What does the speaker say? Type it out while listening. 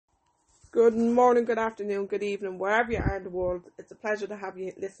Good morning, good afternoon, good evening, wherever you are in the world. It's a pleasure to have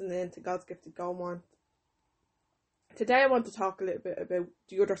you listening to God's Gifted Goalmount. Today I want to talk a little bit about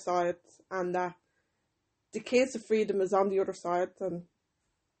the other side, and that the case of freedom is on the other side, and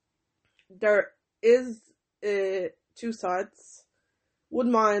there is two sides,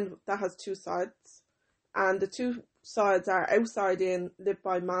 one mind that has two sides, and the two sides are outside in, live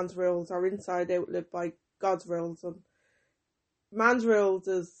by man's rules, or inside out, live by God's rules. And man's rules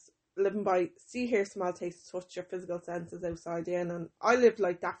is living by see, hear, smell, taste, touch, your physical senses outside in. And I lived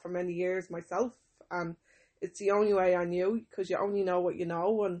like that for many years myself, and it's the only way I knew, because you only know what you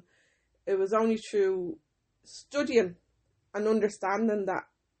know. And it was only through studying and understanding that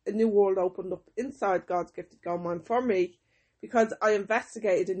a new world opened up inside God's Gifted Goalmount for me, because I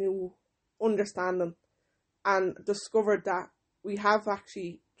investigated a new understanding and discovered that we have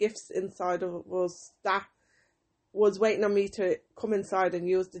actually gifts inside of us that was waiting on me to come inside and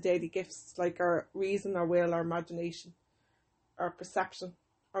use the daily gifts, like our reason, our will, our imagination, our perception,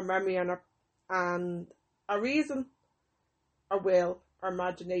 our memory, and our reason, our will, our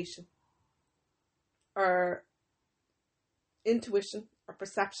imagination, our intuition, our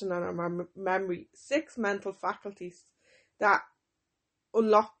perception, and our memory. 6 mental faculties that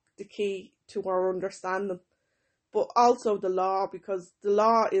unlock the key to our understanding. But also the law, because the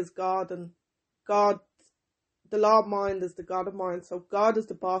law is God, and God, the law of mind is the God of mind. So God is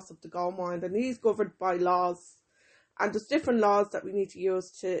the boss of the goal mind, and he's governed by laws. And there's different laws that we need to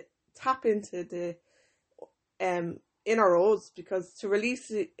use to tap into the inner us, because to release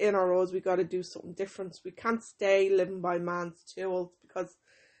the inner us, we got to do something different. We can't stay living by man's tools, because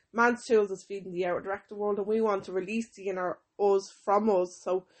man's tools is feeding the outer director world, and we want to release the inner us from us.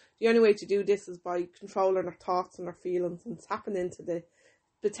 So the only way to do this is by controlling our thoughts and our feelings and tapping into the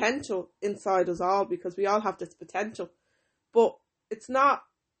potential inside us all, because we all have this potential. But it's not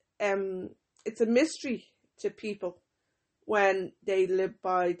it's a mystery to people when they live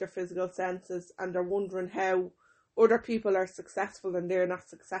by their physical senses and they're wondering how other people are successful and they're not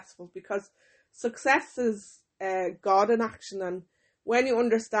successful, because success is God in action. And when you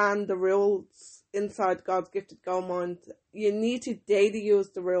understand the rules inside God's Gifted Goalmount, you need to daily use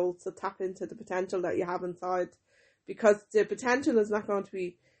the rules to tap into the potential that you have inside, because the potential is not going to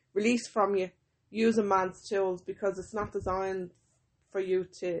be released from you using man's tools, because it's not designed for you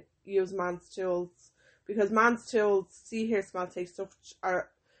to use man's tools, because man's tools, see, hear, smell, taste, touch, are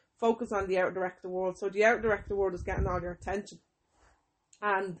focused on the outer director world. So the outer director world is getting all your attention,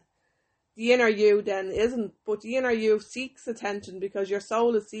 and the inner you then isn't. But the inner you seeks attention, because your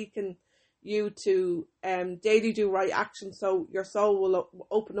soul is seeking you to daily do right action. So your soul will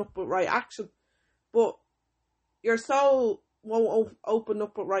open up with right action, but your soul won't open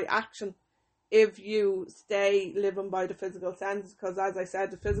up with right action if you stay living by the physical senses, because as I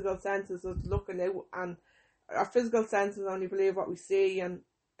said, the physical senses is looking out, and our physical senses only believe what we see, and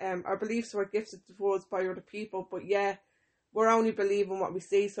our beliefs were gifted to us by other people, but yeah, we're only believing what we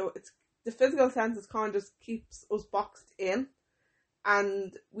see. So it's the physical senses kind of just keeps us boxed in,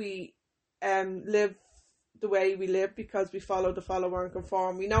 and we live the way we live because we follow the follower and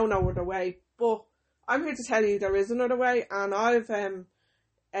conform. We know no other way. But I'm here to tell you there is another way, and I've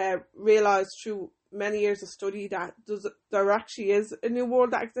realised through many years of study that there actually is a new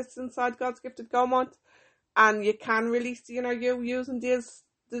world that exists inside God's Gifted Goalmount, and you can release the inner you using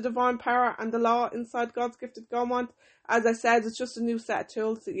the divine power and the law inside God's Gifted Goalmount. As I said, it's just a new set of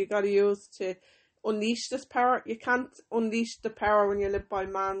tools that you got to use to unleash this power. You can't unleash the power when you live by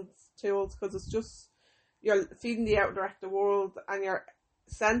man's tools, because it's just, you're feeding the outer director world, and your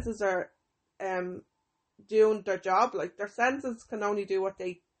senses are doing their job. Like, their senses can only do what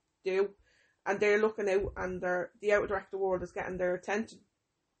they do, and they're looking out, and the outer director world is getting their attention.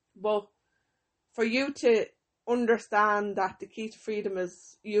 But for you to understand that the key to freedom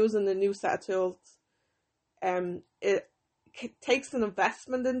is using the new set of tools, it takes an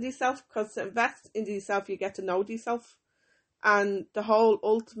investment in yourself, because to invest in yourself, you get to know yourself. And the whole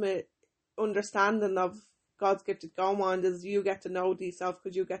ultimate understanding of God's Gifted Goalmount is you get to know yourself,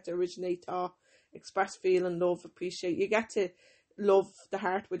 because you get to originate thought, express feeling, love, appreciate. You get to love the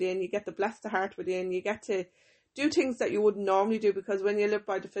heart within, you get to bless the heart within, you get to do things that you wouldn't normally do, because when you live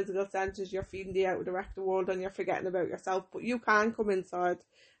by the physical senses, you're feeding the outer director world and you're forgetting about yourself. But you can come inside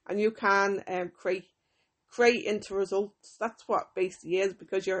and you can create into results. That's what basically is,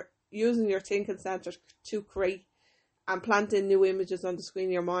 because you're using your thinking centre to create and planting new images on the screen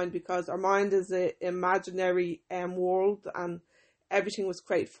of your mind, because our mind is an imaginary world, and everything was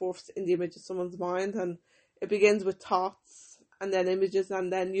created first in the image of someone's mind, and it begins with thoughts and then images,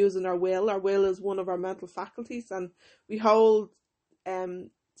 and then using our will. Our will is one of our mental faculties, and we hold the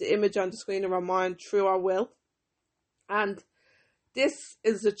the image on the screen of our mind through our will. And this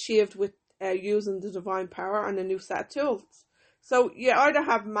is achieved with using the divine power and a new set of tools. So you either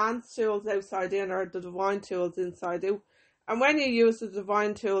have man's tools outside in or the divine tools inside out. And when you use the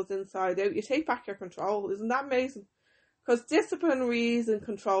divine tools inside out, you take back your control. Isn't that amazing? Because discipline, reason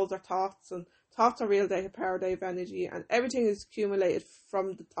controls our thoughts, and thoughts are real, they have power, they have energy, and everything is accumulated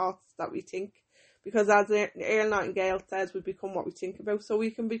from the thoughts that we think. Because as Earl Nightingale says, we become what we think about. So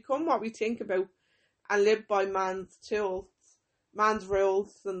we can become what we think about and live by man's tools, man's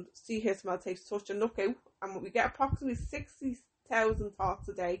rules, and see, hear, smell, taste, touch, and look out. And we get approximately 60,000 thoughts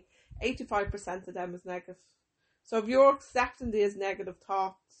a day. 85% of them is negative. So if you're accepting these negative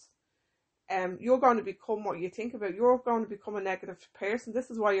thoughts, you're going to become what you think about. You're going to become a negative person. This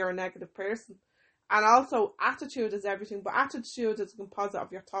is why you're a negative person. And also, attitude is everything, but attitude is a composite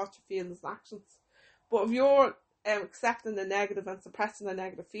of your thoughts, your feelings, and actions. But if you're accepting the negative and suppressing the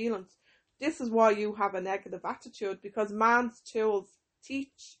negative feelings, this is why you have a negative attitude, because man's tools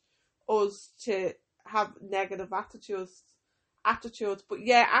teach us to have negative attitudes. But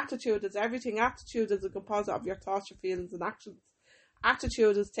yeah, attitude is everything. Attitude is a composite of your thoughts, your feelings, and actions.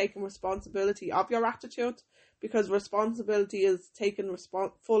 Attitude is taking responsibility of your attitude, because responsibility is taking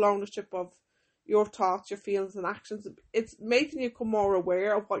full ownership of your thoughts, your feelings, and actions. It's making you become more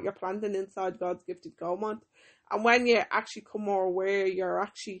aware of what you're planting inside God's gifted gold mine. And when you actually become more aware, you're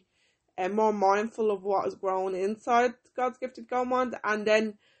actually more mindful of what is growing inside God's gifted gold mine. And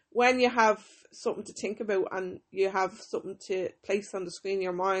then when you have something to think about and you have something to place on the screen of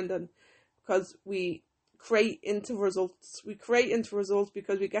your mind, and because we create into results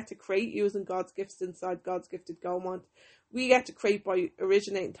because we get to create using God's gifts inside God's gifted gold mine. We get to create by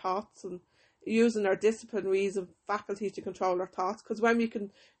originating thoughts and using our discipline, reason, faculty to control our thoughts. Because when we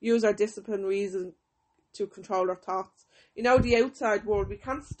can use our discipline, reason to control our thoughts, the outside world, we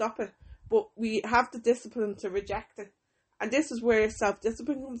can't stop it, but we have the discipline to reject it. And this is where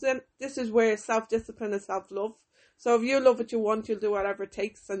self-discipline comes in. This is where self-discipline is self-love. So if you love what you want, you'll do whatever it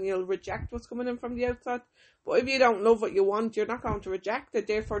takes and you'll reject what's coming in from the outside. But if you don't love what you want, you're not going to reject it.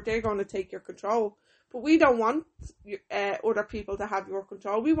 Therefore, they're going to take your control. But we don't want other people to have your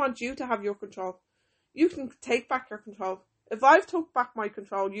control. We want you to have your control. You can take back your control. If I've took back my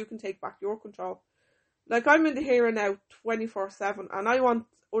control, you can take back your control. Like, I'm in the here and now 24/7, and I want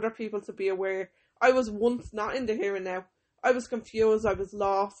other people to be aware. I was once not in the here and now. I was confused, I was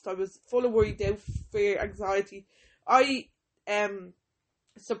lost, I was full of worry, doubt, fear, anxiety. I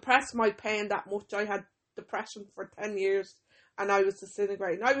suppressed my pain that much. I had depression for 10 years and I was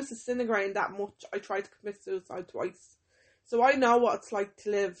disintegrating. That much. I tried to commit suicide twice. So I know what it's like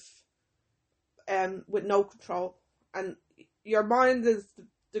to live with no control. And your mind is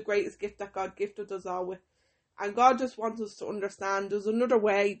the greatest gift that God gifted us all with. And God just wants us to understand there's another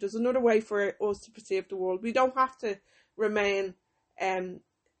way for us to perceive the world. We don't have to remain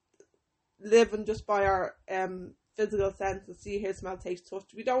living just by our physical senses, see, hear, smell, taste,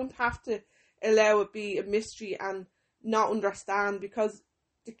 touch. We don't have to allow it be a mystery and not understand, because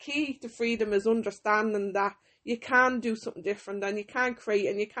the key to freedom is understanding that you can do something different, and you can create,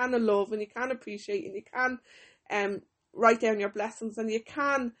 and you can love, and you can appreciate, and you can write down your blessings, and you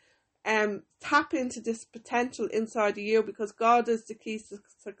can tap into this potential inside of you, because God is the key to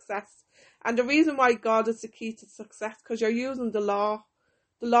success. And the reason why God is the key to success, because you're using the law.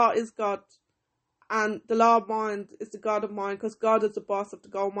 The law is God. And the law of mind is the God of mind, because God is the boss of the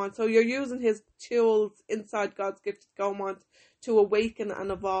gold mine. So you're using his tools inside God's gifted gold mine to awaken and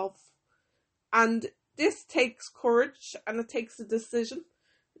evolve. And this takes courage, and it takes a decision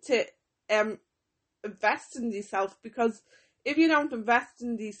to invest in yourself, because if you don't invest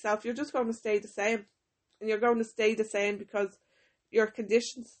in yourself, you're just going to stay the same. And you're going to stay the same because your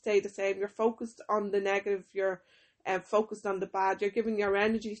conditions stay the same. You're focused on the negative. You're focused on the bad. You're giving your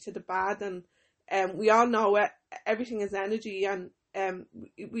energy to the bad. And we all know it. Everything is energy. And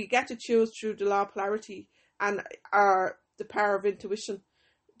we get to choose through the law of polarity and the power of intuition.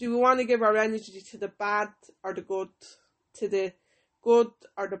 Do we want to give our energy to the bad or the good? To the good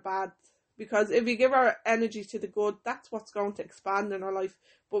or the bad? Because if we give our energy to the good, that's what's going to expand in our life.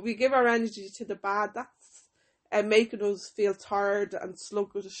 But if we give our energy to the bad, that's making us feel tired and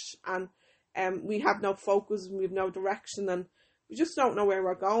sluggish, and we have no focus, and we have no direction, and we just don't know where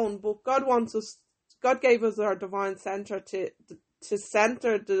we're going. But God gave us our divine center to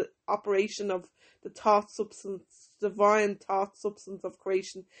center the operation of the divine thought substance of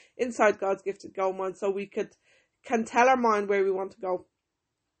creation inside God's gifted gold mine, so we can tell our mind where we want to go.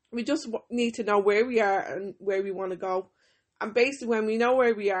 We just need to know where we are and where we want to go. And basically, when we know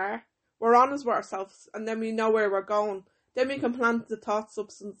where we are, we're honest with ourselves, and then we know where we're going. then we can plant the thought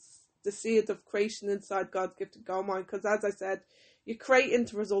substance, the seed of creation inside God's gifted goal mind. Because as I said, you create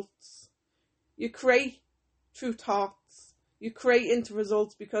into results. You create through thoughts. You create into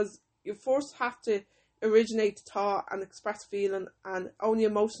results because you first have to originate thought and express feeling, and only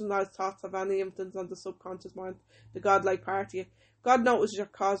emotionalised thoughts have any influence on the subconscious mind, the godlike part of you. God notices your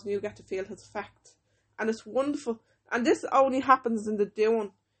cause and you get to feel his effect. And it's wonderful. And this only happens in the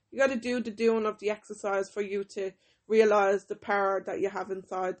doing. You got to do the doing of the exercise for you to realise the power that you have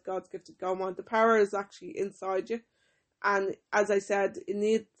inside God's gifted goal mind. The power is actually inside you. And as I said, it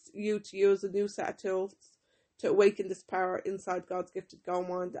needs you to use a new set of tools to awaken this power inside God's gifted goal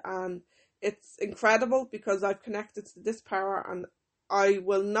mind. And it's incredible because I've connected to this power, and I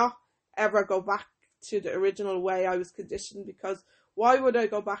will not ever go back to the original way I was conditioned, because why would I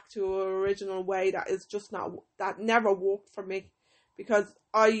go back to an original way that is just not, that never worked for me? Because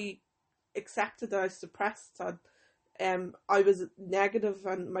I accepted that I suppressed, and I was negative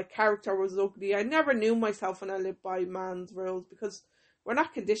and my character was ugly. I never knew myself when I lived by man's rules, because we're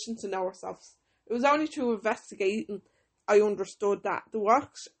not conditioned to know ourselves. It was only through investigating I understood that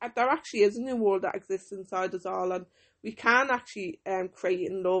there actually is a new world that exists inside us all, and we can actually create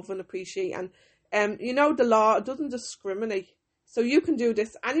and love and appreciate. And the law, it doesn't discriminate. So you can do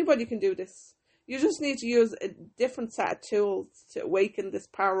this. Anybody can do this. You just need to use a different set of tools to awaken this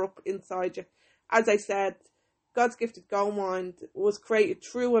power up inside you. As I said, God's gifted goal mind was created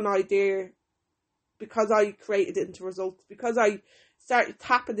through an idea, because I created it into results, because I started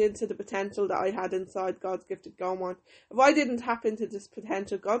tapping into the potential that I had inside God's gifted goal mind. If I didn't tap into this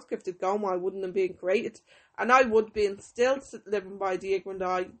potential, God's gifted goal mind wouldn't have been created, and I would be still living by the ignorant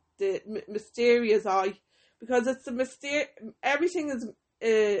eye, the mysterious eye, because it's a mystery. Everything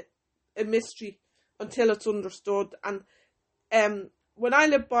is a mystery until it's understood. And when I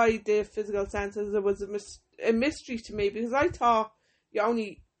lived by the physical senses, it was a mystery to me, because I thought you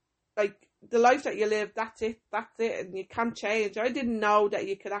only, like, the life that you live, that's it, and you can't change. I didn't know that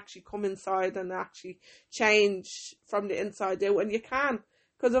you could actually come inside and actually change from the inside out, and you can.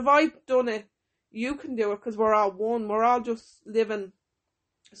 Because if I've done it, you can do it, because we're all one. We're all just living.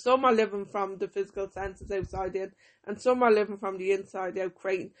 Some are living from the physical senses outside in, and some are living from the inside out,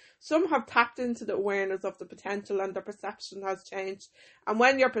 creating. Some have tapped into the awareness of the potential, and their perception has changed. And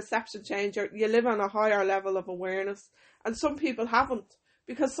when your perception changes, you live on a higher level of awareness. And some people haven't,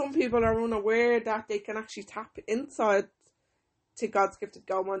 because some people are unaware that they can actually tap inside to God's gifted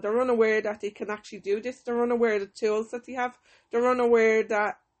goal mind. They're unaware that they can actually do this. They're unaware of the tools that they have. They're unaware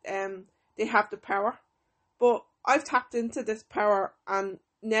that they have the power. But I've tapped into this power, and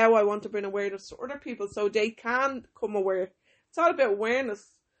now I want to bring awareness to other people so they can come aware. It's all about awareness.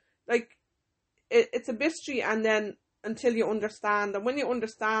 Like, it's a mystery, and then until you understand. And when you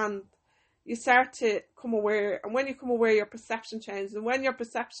understand, you start to come aware. And when you come aware, your perception changes. And when your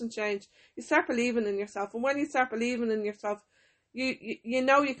perception changes, you start believing in yourself. And when you start believing in yourself, you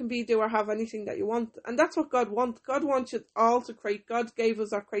know you can be, do, or have anything that you want. And that's what God wants. God wants you all to create. God gave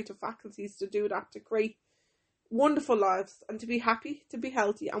us our creative faculties to do that, to create wonderful lives and to be happy, to be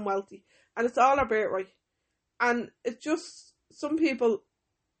healthy and wealthy. And it's all our birthright. And it's just, some people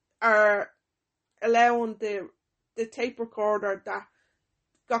are allowing the tape recorder that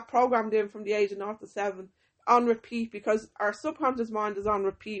got programmed in from the age of 0 to 7 on repeat, because our subconscious mind is on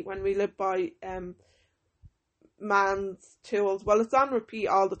repeat when we live by man's tools. Well, it's on repeat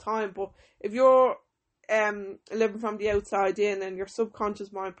all the time, but if you're living from the outside in, and your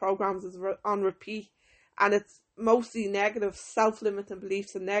subconscious mind programs is on repeat, and it's mostly negative, self-limiting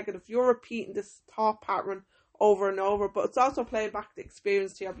beliefs and negative, you're repeating this thought pattern over and over, but it's also playing back the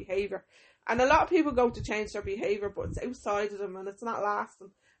experience to your behaviour. And a lot of people go to change their behaviour, but it's outside of them and it's not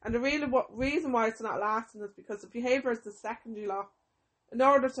lasting. And the reason why it's not lasting is because the behaviour is the secondary law. In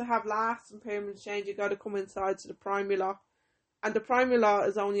order to have lasting permanent change, you got to come inside to the primary law. And the primary law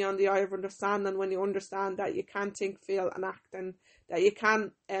is only on the eye of understanding. When you understand that you can think, feel and act, and that you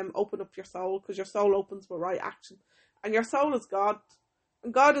can open up your soul, because your soul opens with right action. And your soul is God.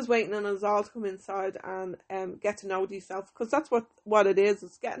 And God is waiting on us all to come inside and get to know yourself, because that's what it is.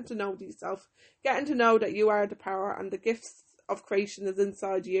 It's getting to know yourself. Getting to know that you are the power, and the gifts of creation is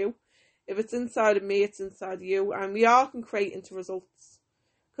inside you. If it's inside of me, it's inside you. And we all can create into results,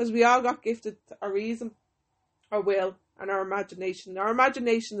 because we all got gifted a reason, our will, and our imagination. Our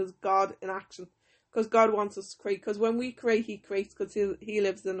imagination is God in action, because God wants us to create. Because when we create, he creates, because he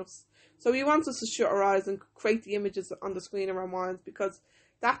lives in us. So he wants us to shut our eyes and create the images on the screen of our minds, because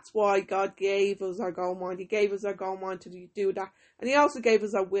that's why God gave us our goal mind. He gave us our goal mind to do that. And he also gave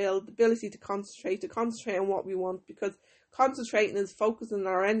us our will, the ability to concentrate on what we want, because concentrating is focusing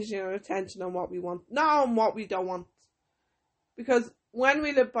our energy and our attention on what we want, not on what we don't want. Because when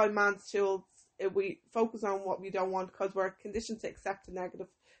we live by man's tools, we focus on what we don't want because we're conditioned to accept the negative,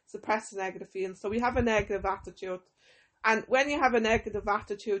 suppress the negative feelings. So we have a negative attitude. And when you have a negative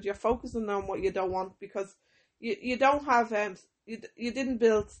attitude, you're focusing on what you don't want because you don't have, you didn't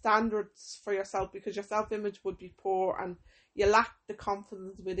build standards for yourself because your self-image would be poor and you lack the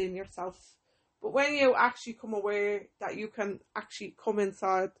confidence within yourself. But when you actually come aware that you can actually come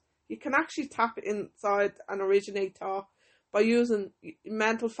inside, you can actually tap inside and originate thought by using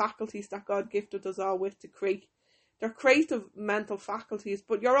mental faculties that God gifted us all with to create. They're creative mental faculties,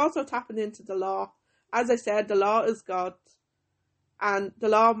 but you're also tapping into the law. As I said, the law is God, and the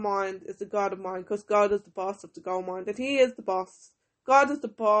law of mind is the God of mind, because God is the boss of the go mind, and He is the boss. God is the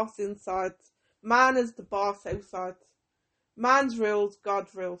boss inside. Man is the boss outside. Man's rules,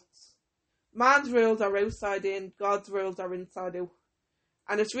 God's rules. Man's rules are outside in, God's rules are inside out.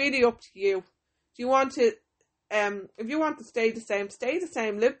 And it's really up to you. Do you want to, if you want to stay the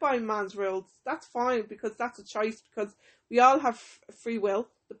same, live by man's rules. That's fine, because that's a choice, because we all have free will.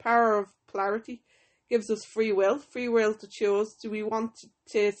 The power of polarity gives us free will to choose. Do we want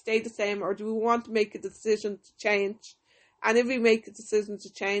to stay the same, or do we want to make a decision to change? And if we make a decision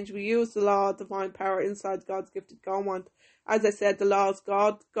to change, we use the law of divine power inside God's gifted go mind. As I said, the law is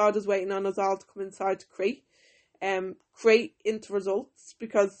God. God is waiting on us all to come inside to create into results,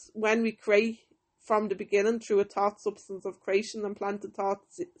 because when we create from the beginning through a thought substance of creation and plant the thought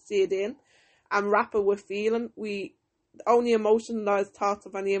seed in and wrap it with feeling, we only emotionalised thoughts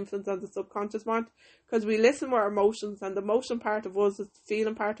of any influence on the subconscious mind, because we listen with our emotions, and the emotion part of us is the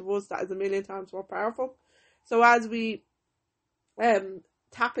feeling part of us that is a million times more powerful. So as we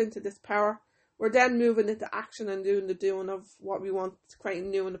tap into this power, we're then moving into action and doing the doing of what we want to create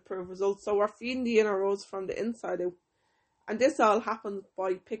new and improved results. So we're feeding the inner us from the inside out. And this all happens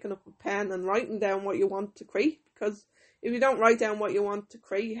by picking up a pen and writing down what you want to create. Because if you don't write down what you want to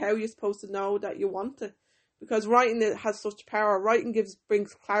create, how are you supposed to know that you want it? Because writing, it has such power. Writing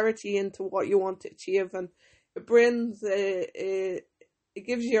brings clarity into what you want to achieve, and it brings it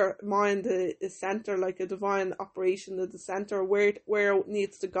gives your mind a center, like a divine operation at the center where it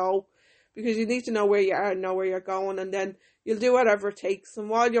needs to go. Because you need to know where you are and know where you're going, and then you'll do whatever it takes. And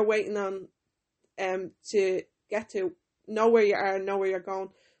while you're waiting on to get to know where you are and know where you're going,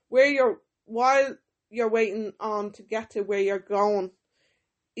 while you're waiting on to get to where you're going,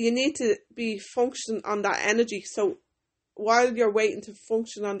 you need to be functioning on that energy. So while you're waiting to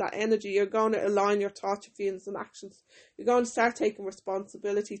function on that energy, you're going to align your thoughts, your feelings and actions. You're going to start taking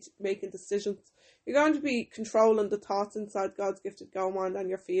responsibility, to making decisions. You're going to be controlling the thoughts inside God's gifted go mind and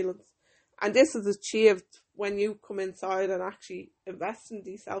your feelings. And this is achieved when you come inside and actually invest in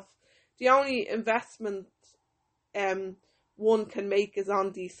yourself. The only investment one can make is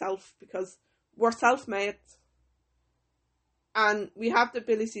on yourself, because we're self-made. And we have the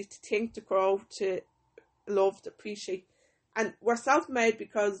ability to think, to grow, to love, to appreciate. And we're self-made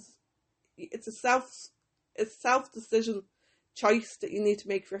because it's a self-decision choice that you need to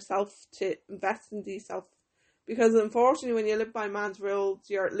make for yourself to invest in yourself. Because unfortunately, when you live by man's rules,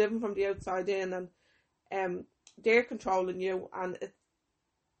 you're living from the outside in, and they're controlling you, and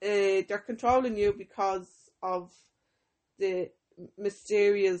they're controlling you because of the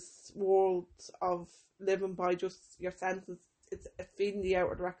mysterious world of living by just your senses. It's feeding the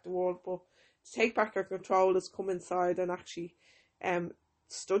outer direct world, but to take back your control is come inside and actually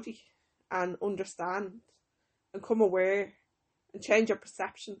study and understand and come aware and change your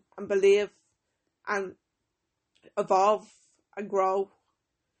perception and believe and evolve and grow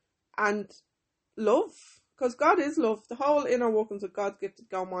and love, because God is love. The whole inner workings of God's gifted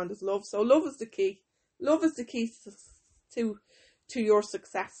go mind is love. So love is the key. Love is the key to your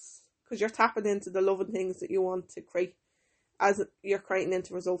success, because you're tapping into the loving things that you want to create as you're creating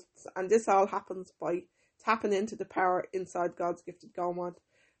into results. And this all happens by tapping into the power inside God's gifted go mind.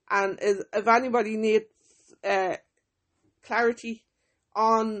 And if anybody needs clarity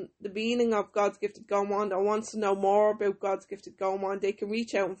on the meaning of God's gifted go mind or wants to know more about God's gifted go mind, they can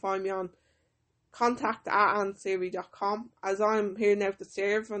reach out and find me on contact@ansiri.com, as I'm here now to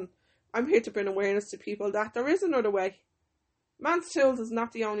serve, and I'm here to bring awareness to people that there is another way. Man's tools is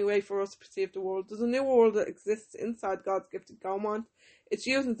not the only way for us to perceive the world. There's a new world that exists inside God's gifted go mind. It's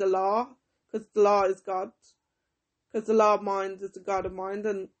using the law, because the law is God, because the law of mind is the God of mind,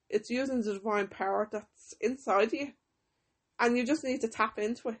 and it's using the divine power that's inside you. And you just need to tap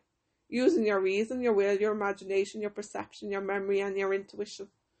into it, using your reason, your will, your imagination, your perception, your memory and your intuition.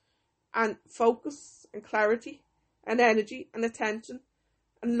 And focus and clarity and energy and attention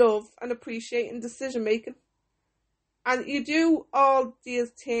and love and appreciate and decision making. And you do all these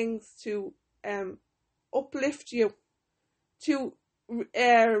things to uplift you, to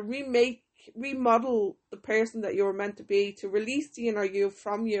remodel the person that you were meant to be, to release the inner you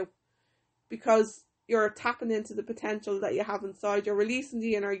from you, because you're tapping into the potential that you have inside. You're releasing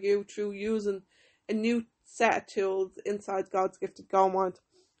the inner you through using a new set of tools inside God's Gifted Go Mind.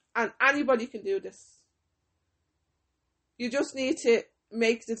 And anybody can do this. You just need to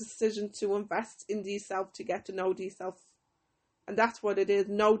make the decision to invest in yourself, to get to know yourself. And that's what it is,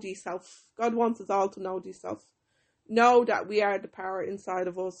 know yourself. God wants us all to know yourself. Know that we are the power inside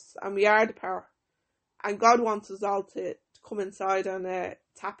of us, and we are the power. And God wants us all to come inside and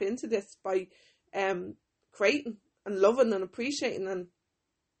tap into this by creating and loving and appreciating and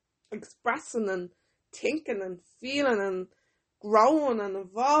expressing and thinking and feeling and growing and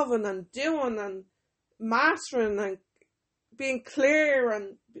evolving and doing and mastering and being clear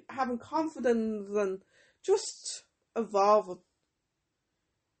and having confidence and just evolving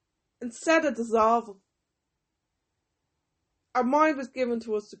instead of dissolving. Our mind was given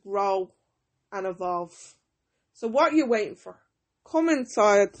to us to grow and evolve. So what are you waiting for? Come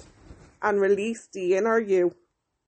inside and release the inner you.